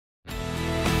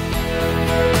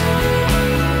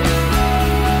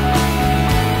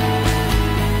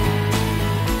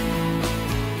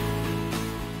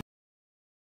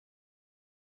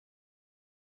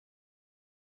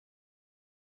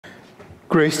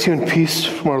Grace to you and peace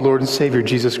from our Lord and Savior,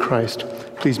 Jesus Christ.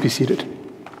 Please be seated.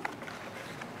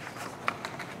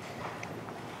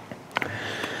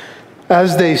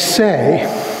 As they say,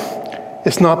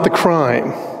 it's not the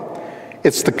crime,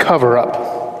 it's the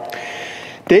cover-up.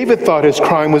 David thought his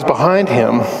crime was behind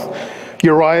him.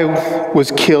 Uriah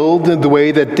was killed in the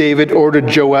way that David ordered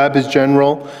Joab, his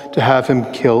general, to have him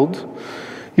killed.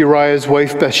 Uriah's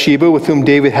wife Bathseba, with whom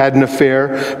David had an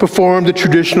affair, performed the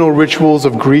traditional rituals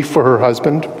of grief for her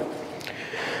husband.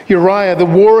 Uriah, the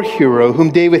war hero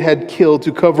whom David had killed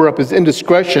to cover up his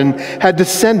indiscretion, had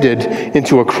descended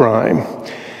into a crime.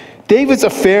 David's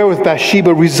affair with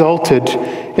Bathsheba resulted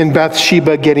in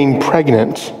Bathsheba getting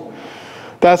pregnant.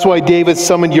 That's why David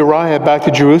summoned Uriah back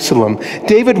to Jerusalem.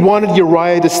 David wanted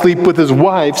Uriah to sleep with his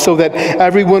wife so that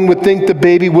everyone would think the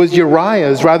baby was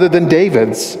Uriah's rather than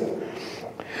David's.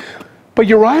 But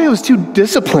Uriah was too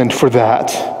disciplined for that.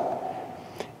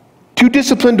 Too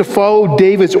disciplined to follow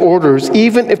David's orders,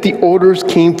 even if the orders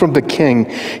came from the king.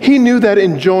 He knew that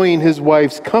enjoying his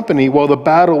wife's company while the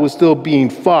battle was still being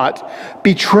fought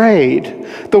betrayed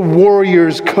the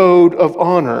warrior's code of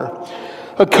honor,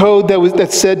 a code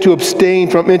that said to abstain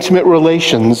from intimate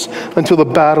relations until the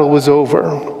battle was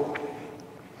over.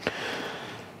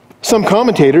 Some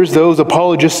commentators, those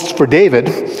apologists for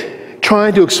David,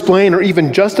 trying to explain or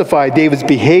even justify David's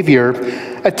behavior,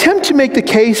 attempt to make the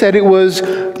case that it was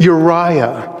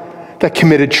Uriah that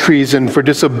committed treason for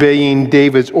disobeying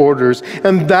David's orders,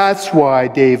 and that's why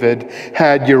David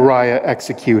had Uriah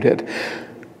executed.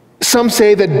 Some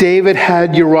say that David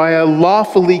had Uriah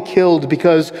lawfully killed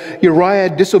because Uriah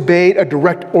disobeyed a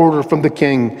direct order from the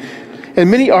king. And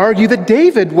many argue that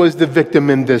David was the victim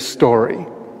in this story.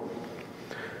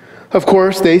 Of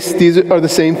course, these are the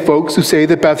same folks who say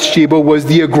that Bathsheba was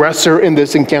the aggressor in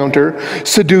this encounter,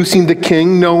 seducing the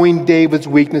king, knowing David's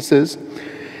weaknesses.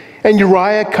 And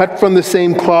Uriah, cut from the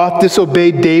same cloth,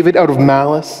 disobeyed David out of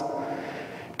malice.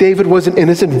 David was an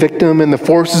innocent victim, and the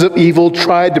forces of evil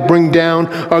tried to bring down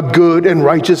a good and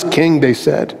righteous king, they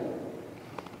said.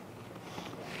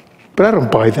 But I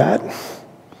don't buy that.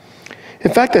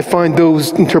 In fact, I find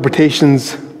those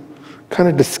interpretations kind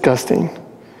of disgusting.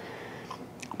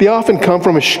 They often come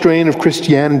from a strain of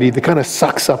Christianity that kind of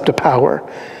sucks up to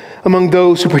power among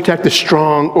those who protect the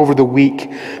strong over the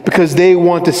weak because they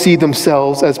want to see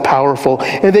themselves as powerful,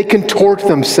 and they contort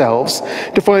themselves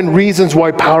to find reasons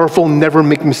why powerful never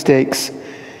make mistakes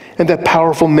and that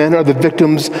powerful men are the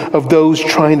victims of those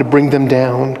trying to bring them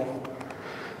down.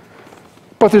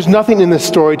 But there's nothing in this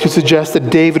story to suggest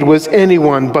that David was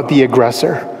anyone but the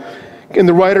aggressor. And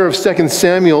the writer of 2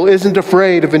 Samuel isn't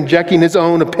afraid of injecting his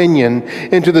own opinion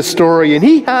into the story, and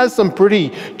he has some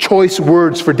pretty choice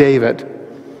words for David.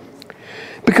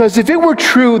 Because if it were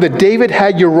true that David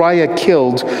had Uriah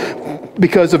killed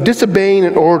because of disobeying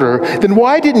an order, then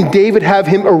why didn't David have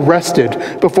him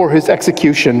arrested before his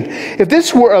execution? If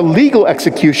this were a legal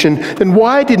execution, then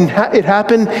why didn't it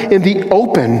happen in the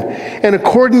open and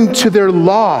according to their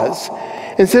laws,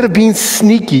 instead of being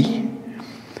sneaky,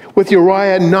 with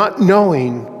Uriah not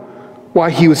knowing why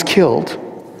he was killed?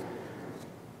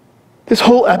 This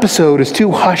whole episode is too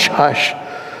hush-hush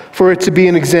for it to be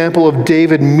an example of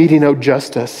David meting out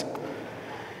justice.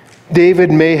 David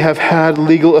may have had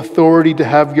legal authority to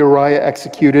have Uriah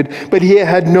executed, but he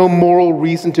had no moral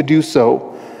reason to do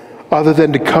so other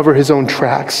than to cover his own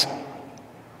tracks.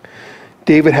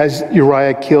 David has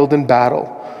Uriah killed in battle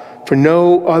for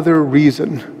no other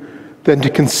reason than to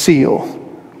conceal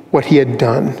what he had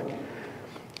done.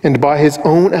 And by his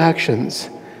own actions,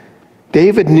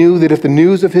 David knew that if the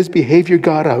news of his behavior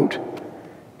got out,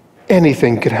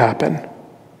 anything could happen.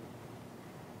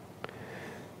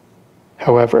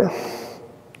 However,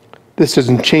 this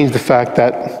doesn't change the fact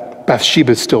that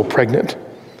Bathsheba is still pregnant.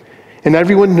 And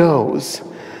everyone knows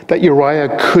that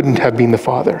Uriah couldn't have been the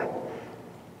father.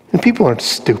 And people aren't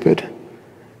stupid.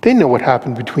 They know what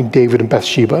happened between David and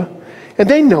Bathsheba, and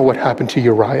they know what happened to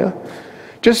Uriah.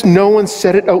 Just no one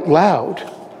said it out loud.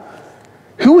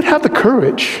 Who would have the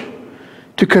courage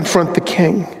to confront the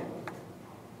king?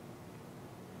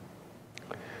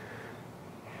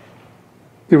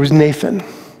 There was Nathan.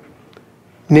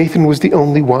 Nathan was the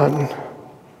only one.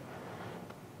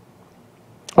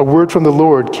 A word from the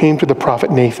Lord came to the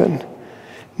prophet Nathan.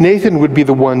 Nathan would be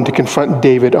the one to confront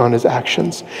David on his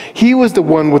actions. He was the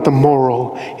one with the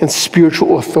moral and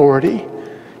spiritual authority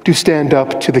to stand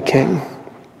up to the king.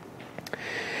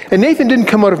 And Nathan didn't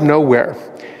come out of nowhere.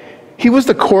 He was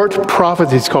the court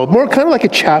prophet, he's called, more kind of like a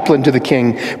chaplain to the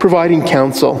king, providing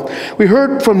counsel. We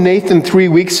heard from Nathan 3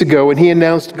 weeks ago, and he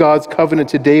announced God's covenant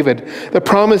to David, the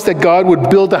promise that God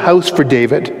would build a house for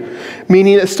David.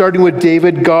 meaning that starting with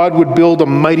David, God would build a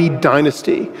mighty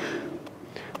dynasty,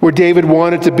 where David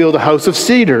wanted to build a house of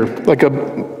cedar, like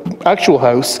an actual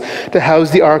house, to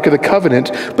house the Ark of the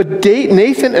Covenant. But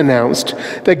Nathan announced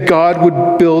that God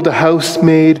would build a house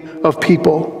made of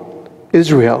people,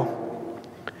 Israel.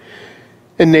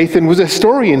 And Nathan was a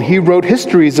historian. He wrote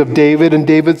histories of David and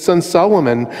David's son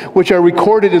Solomon, which are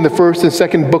recorded in the 1st and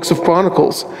 2nd books of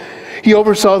Chronicles. He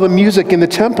oversaw the music in the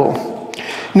temple.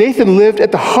 Nathan lived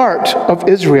at the heart of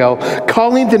Israel,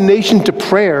 calling the nation to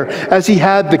prayer as he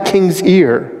had the king's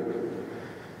ear.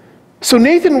 So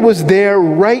Nathan was there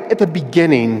right at the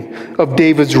beginning of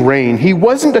David's reign. He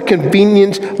wasn't a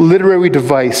convenient literary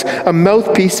device, a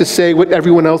mouthpiece to say what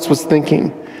everyone else was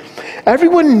thinking.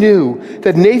 Everyone knew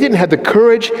that Nathan had the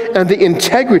courage and the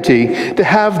integrity to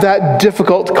have that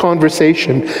difficult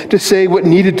conversation, to say what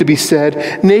needed to be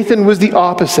said. Nathan was the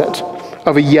opposite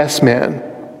of a yes man.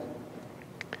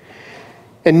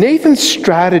 And Nathan's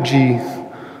strategy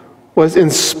was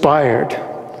inspired.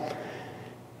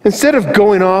 Instead of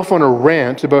going off on a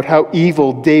rant about how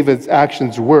evil David's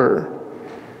actions were,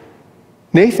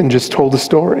 Nathan just told a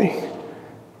story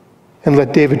and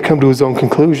let David come to his own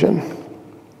conclusion.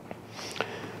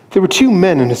 There were 2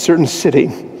 men in a certain city,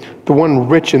 the one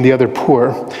rich and the other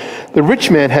poor. The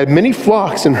rich man had many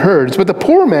flocks and herds, but the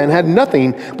poor man had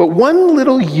nothing but one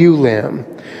little ewe lamb,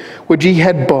 which he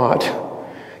had bought.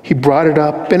 He brought it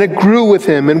up, and it grew with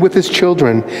him and with his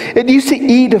children. It used to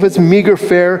eat of his meager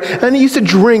fare, and it used to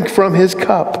drink from his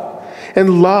cup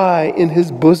and lie in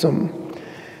his bosom.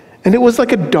 And it was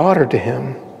like a daughter to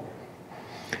him.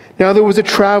 Now there was a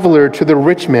traveler to the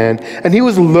rich man, and he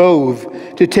was loath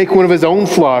to take one of his own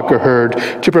flock or herd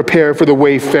to prepare for the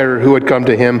wayfarer who had come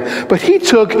to him. But he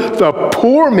took the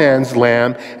poor man's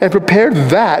lamb and prepared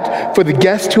that for the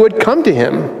guest who had come to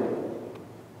him.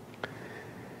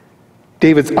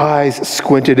 David's eyes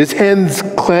squinted, his hands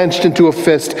clenched into a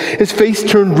fist, his face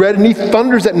turned red, and he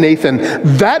thunders at Nathan,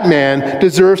 "That man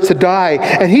deserves to die,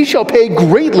 and he shall pay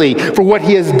greatly for what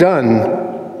he has done."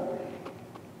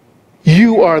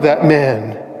 "You are that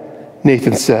man,"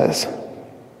 Nathan says.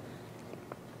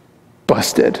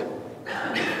 Busted.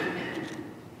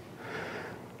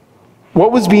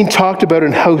 What was being talked about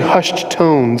in hushed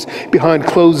tones behind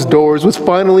closed doors was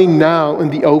finally now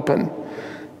in the open.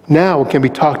 Now it can be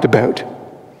talked about.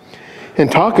 And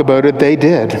talk about it they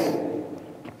did.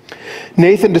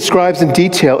 Nathan describes in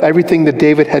detail everything that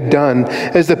David had done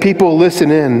as the people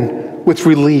listen in with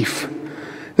relief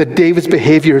that David's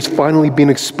behavior has finally been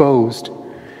exposed.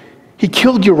 He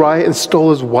killed Uriah and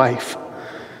stole his wife,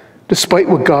 despite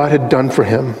what God had done for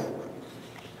him.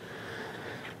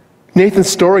 Nathan's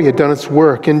story had done its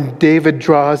work, and David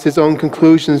draws his own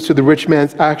conclusions to the rich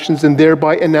man's actions and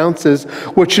thereby announces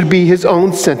what should be his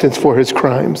own sentence for his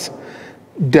crimes: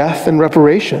 death and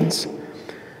reparations.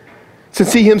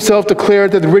 Since he himself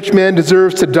declared that the rich man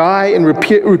deserves to die and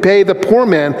repay the poor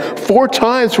man 4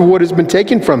 times for what has been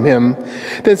taken from him,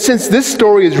 then since this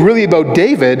story is really about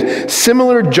David,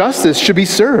 similar justice should be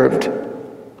served.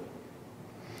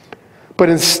 But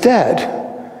instead,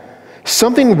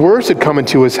 something worse had come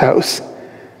into his house.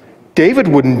 David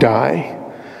wouldn't die,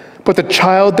 but the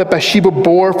child that Bathseba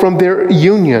bore from their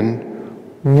union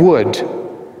would.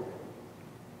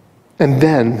 And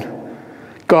then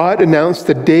God announced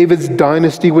that David's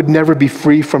dynasty would never be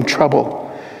free from trouble,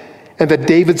 and that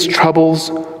David's troubles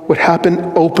would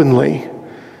happen openly,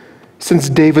 since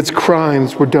David's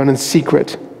crimes were done in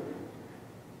secret,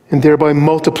 and thereby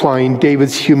multiplying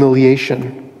David's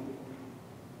humiliation.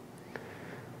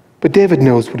 But David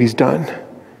knows what he's done.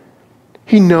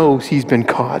 He knows he's been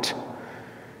caught.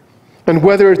 And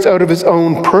whether it's out of his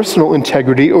own personal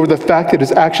integrity or the fact that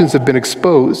his actions have been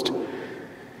exposed,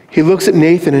 he looks at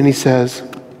Nathan and he says,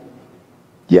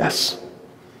 "Yes,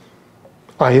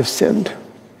 I have sinned."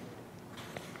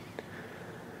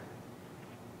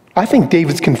 I think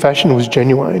David's confession was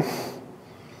genuine.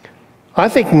 I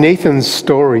think Nathan's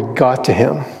story got to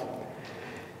him.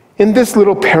 In this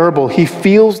little parable, he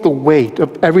feels the weight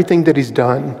of everything that he's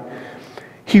done.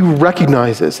 He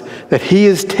recognizes that he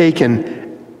has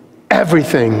taken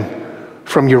everything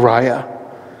from Uriah,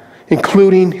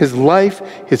 including his life,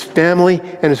 his family,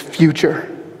 and his future.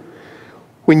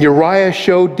 When Uriah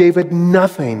showed David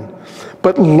nothing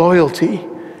but loyalty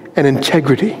and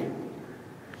integrity.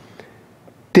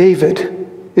 David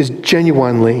is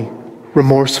genuinely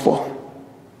remorseful.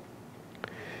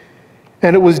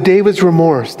 And it was David's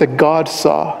remorse that God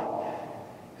saw.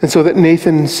 And so that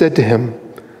Nathan said to him,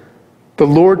 "The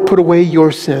Lord put away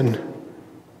your sin.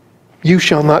 You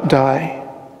shall not die.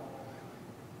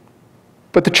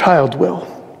 But the child will."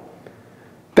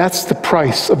 That's the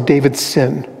price of David's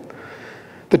sin.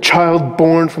 the child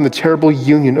born from the terrible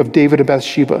union of David and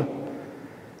Bathseba.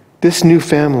 This new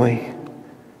family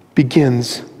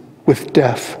begins with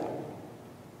death.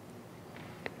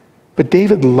 But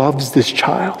David loves this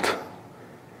child.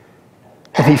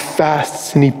 And he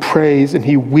fasts and he prays and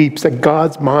he weeps that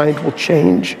God's mind will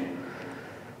change.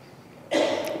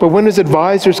 But when his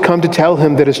advisors come to tell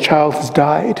him that his child has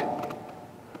died,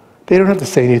 they don't have to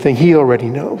say anything. He already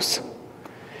knows.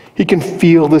 He can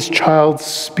feel this child's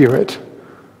spirit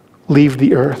leave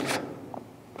the earth.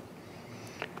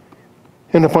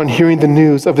 And upon hearing the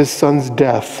news of his son's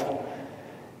death,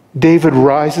 David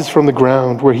rises from the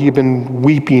ground where he had been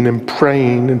weeping and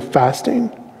praying and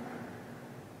fasting.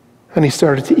 And he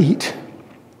started to eat.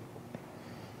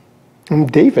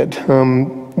 And David,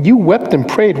 you wept and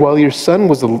prayed while your son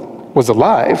was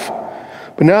alive.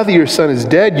 But now that your son is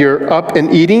dead, you're up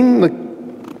and eating? Like,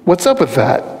 what's up with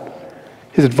that?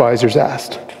 His advisors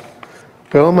asked.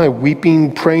 Well, my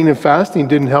weeping, praying, and fasting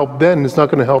didn't help then. It's not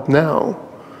going to help now.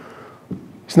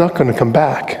 He's not going to come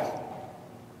back.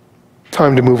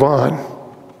 Time to move on.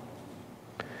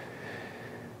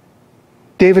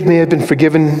 David may have been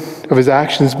forgiven of his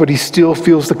actions, but he still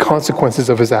feels the consequences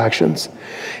of his actions.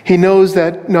 He knows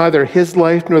that neither his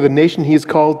life nor the nation he is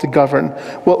called to govern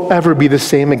will ever be the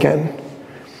same again.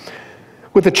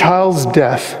 With the child's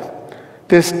death,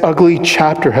 this ugly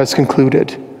chapter has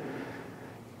concluded.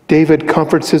 David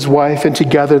comforts his wife, and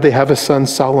together they have a son,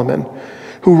 Solomon,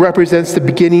 who represents the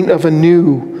beginning of a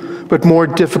new but more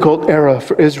difficult era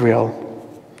for Israel.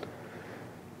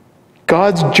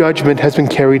 God's judgment has been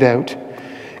carried out.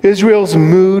 Israel's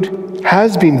mood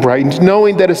has been brightened,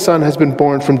 knowing that a son has been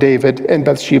born from David and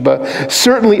Bathsheba.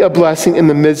 Certainly a blessing in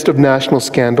the midst of national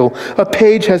scandal. A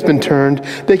page has been turned.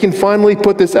 They can finally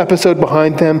put this episode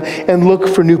behind them and look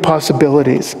for new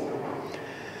possibilities.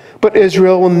 But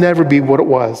Israel will never be what it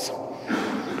was.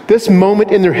 This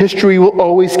moment in their history will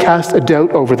always cast a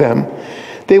doubt over them.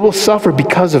 They will suffer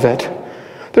because of it.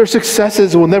 Their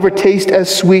successes will never taste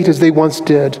as sweet as they once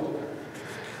did.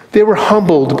 They were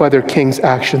humbled by their king's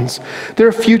actions.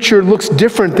 Their future looks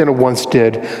different than it once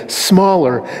did,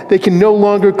 smaller. They can no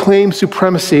longer claim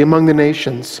supremacy among the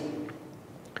nations.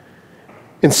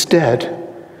 Instead,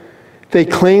 they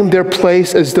claim their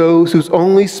place as those whose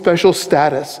only special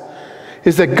status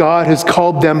is that God has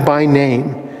called them by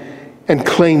name and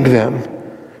claimed them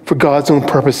for God's own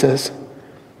purposes.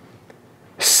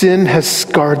 Sin has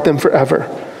scarred them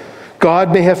forever.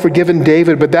 God may have forgiven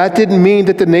David, but that didn't mean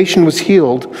that the nation was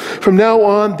healed. From now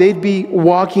on, they'd be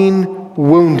walking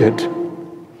wounded.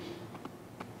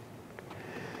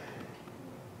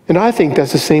 And I think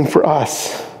that's the same for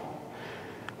us.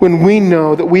 When we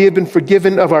know that we have been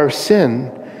forgiven of our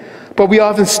sin, but we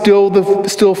often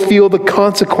still feel the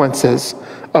consequences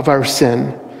of our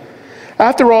sin.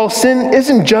 After all, sin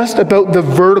isn't just about the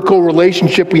vertical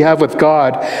relationship we have with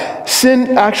God.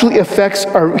 Sin actually affects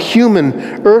our human,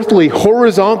 earthly,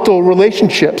 horizontal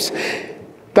relationships.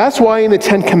 That's why in the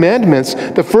 10 Commandments,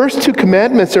 the first 2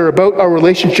 commandments are about our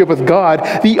relationship with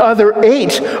God. The other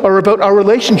 8 are about our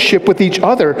relationship with each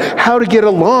other, how to get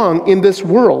along in this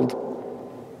world.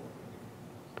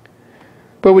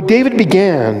 But what David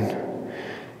began,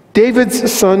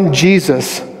 David's son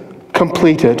Jesus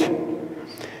completed.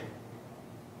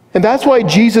 And that's why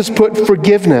Jesus put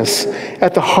forgiveness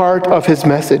at the heart of his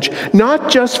message. Not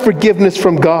just forgiveness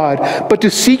from God, but to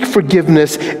seek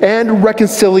forgiveness and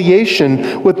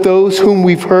reconciliation with those whom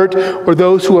we've hurt or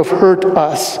those who have hurt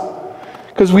us.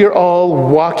 Because we are all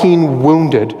walking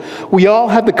wounded. We all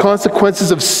have the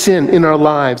consequences of sin in our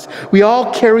lives. We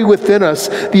all carry within us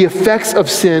the effects of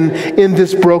sin in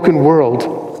this broken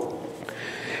world.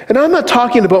 And I'm not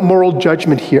talking about moral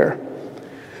judgment here,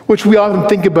 which we often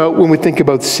think about when we think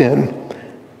about sin.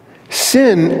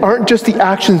 Sin aren't just the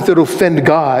actions that offend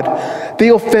God. They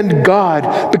offend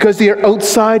God because they are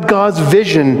outside God's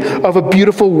vision of a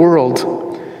beautiful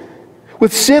world.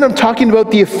 With sin, I'm talking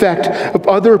about the effect of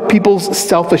other people's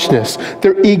selfishness,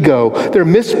 their ego, their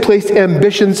misplaced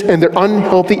ambitions, and their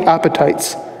unhealthy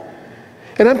appetites.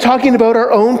 And I'm talking about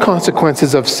our own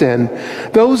consequences of sin,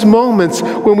 those moments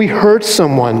when we hurt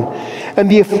someone,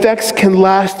 and the effects can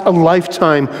last a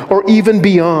lifetime or even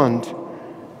beyond.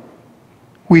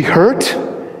 We hurt,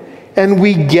 and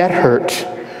we get hurt.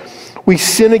 We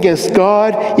sin against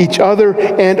God, each other,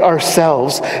 and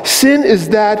ourselves. Sin is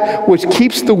that which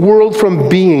keeps the world from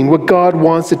being what God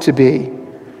wants it to be.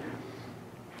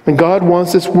 And God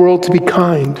wants this world to be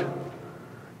kind,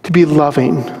 to be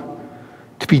loving,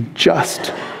 to be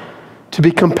just, to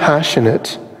be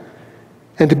compassionate,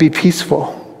 and to be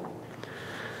peaceful.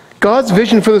 God's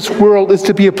vision for this world is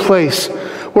to be a place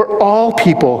where all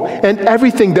people and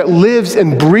everything that lives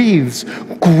and breathes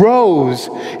grows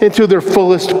into their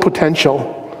fullest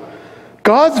potential.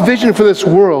 God's vision for this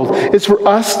world is for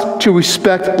us to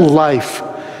respect life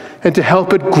and to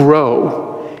help it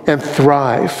grow and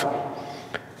thrive.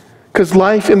 Because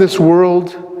life in this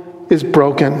world is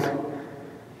broken,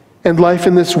 and life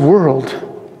in this world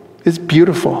is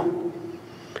beautiful.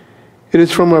 It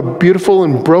is from a beautiful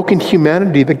and broken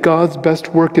humanity that God's best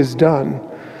work is done.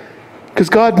 Because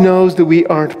God knows that we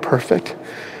aren't perfect.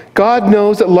 God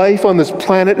knows that life on this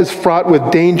planet is fraught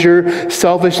with danger,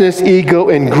 selfishness, ego,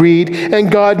 and greed.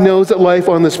 And God knows that life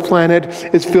on this planet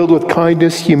is filled with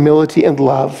kindness, humility, and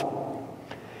love.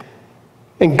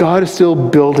 And God is still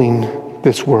building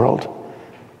this world,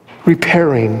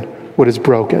 repairing what is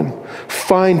broken,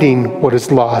 finding what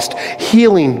is lost,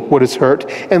 healing what is hurt,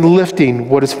 and lifting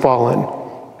what has fallen.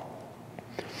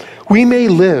 We may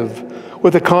live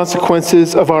with the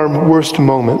consequences of our worst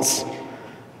moments,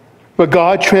 but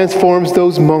God transforms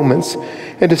those moments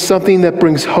into something that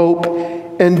brings hope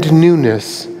and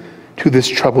newness to this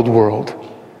troubled world,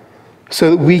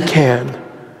 so that we can,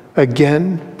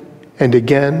 again and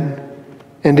again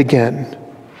and again,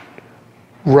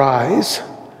 rise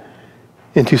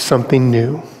into something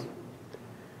new.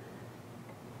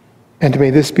 And may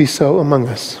this be so among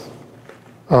us.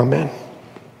 Amen.